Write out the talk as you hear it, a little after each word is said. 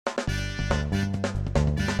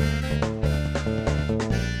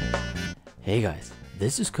Hey guys,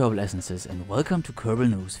 this is Kerbal Essences and welcome to Kerbal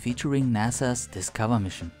News featuring NASA's DSCOVR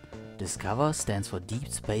mission. DSCOVR stands for Deep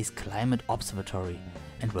Space Climate Observatory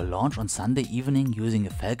and will launch on Sunday evening using a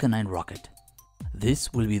Falcon 9 rocket.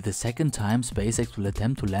 This will be the second time SpaceX will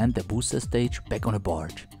attempt to land their booster stage back on a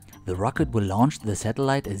barge. The rocket will launch the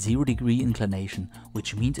satellite at 0° inclination,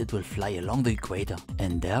 which means it will fly along the equator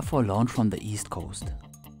and therefore launch from the east coast.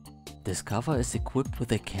 DSCOVR is equipped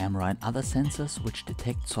with a camera and other sensors which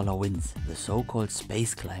detect solar winds, the so-called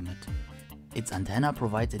space climate. Its antenna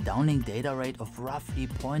provides a downlink data rate of roughly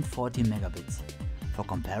 0.40 megabits. For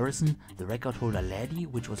comparison, the record holder LADI,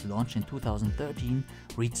 which was launched in 2013,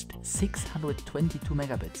 reached 622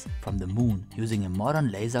 megabits from the moon using a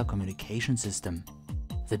modern laser communication system.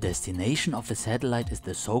 The destination of the satellite is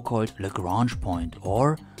the so-called Lagrange point,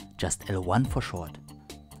 or just L1 for short.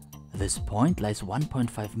 This point lies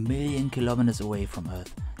 1.5 million kilometers away from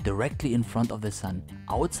Earth, directly in front of the Sun,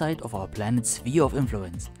 outside of our planet's sphere of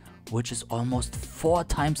influence, which is almost 4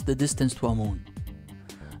 times the distance to our moon.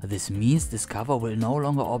 This means DSCOVR will no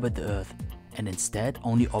longer orbit the Earth, and instead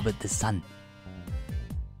only orbit the Sun.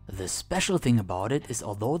 The special thing about it is,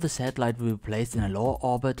 although the satellite will be placed in a lower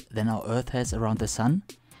orbit than our Earth has around the Sun,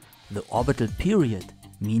 the orbital period,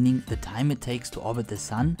 meaning the time it takes to orbit the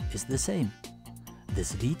Sun, is the same.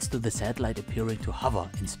 This leads to the satellite appearing to hover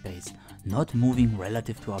in space, not moving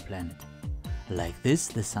relative to our planet. Like this,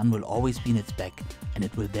 the Sun will always be in its back, and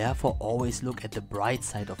it will therefore always look at the bright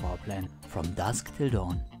side of our planet from dusk till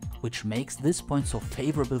dawn, which makes this point so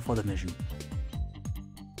favorable for the mission.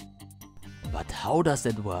 But how does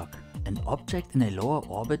that work? An object in a lower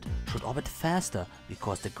orbit should orbit faster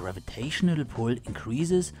because the gravitational pull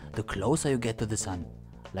increases the closer you get to the Sun,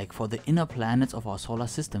 like for the inner planets of our solar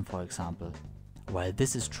system, for example. While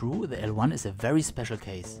this is true, the L1 is a very special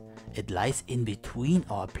case. It lies in between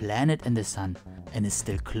our planet and the Sun and is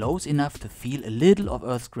still close enough to feel a little of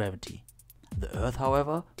Earth's gravity. The Earth,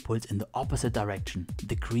 however, pulls in the opposite direction,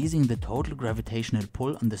 decreasing the total gravitational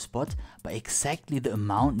pull on the spot by exactly the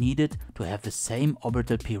amount needed to have the same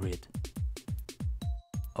orbital period.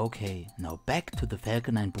 Okay, now back to the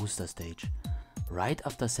Falcon 9 booster stage. Right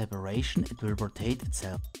after separation, it will rotate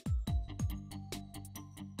itself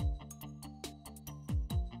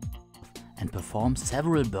and perform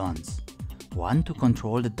several burns. One to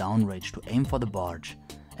control the downrange to aim for the barge,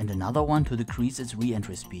 and another one to decrease its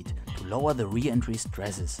re-entry speed to lower the re-entry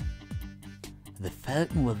stresses. The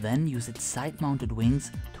Falcon will then use its side-mounted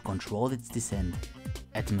wings to control its descent.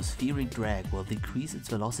 Atmospheric drag will decrease its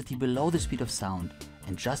velocity below the speed of sound,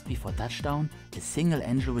 and just before touchdown, a single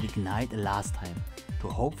engine will ignite a last time to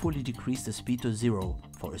hopefully decrease the speed to 0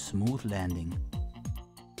 for a smooth landing.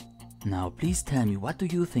 Now please tell me, what do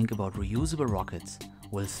you think about reusable rockets?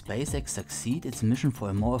 Will SpaceX succeed its mission for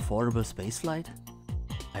a more affordable spaceflight?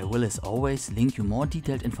 I will, as always, link you more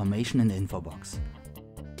detailed information in the info box.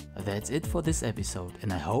 That's it for this episode,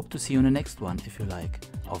 and I hope to see you in the next one if you like.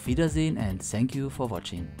 Auf Wiedersehen and thank you for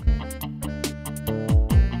watching.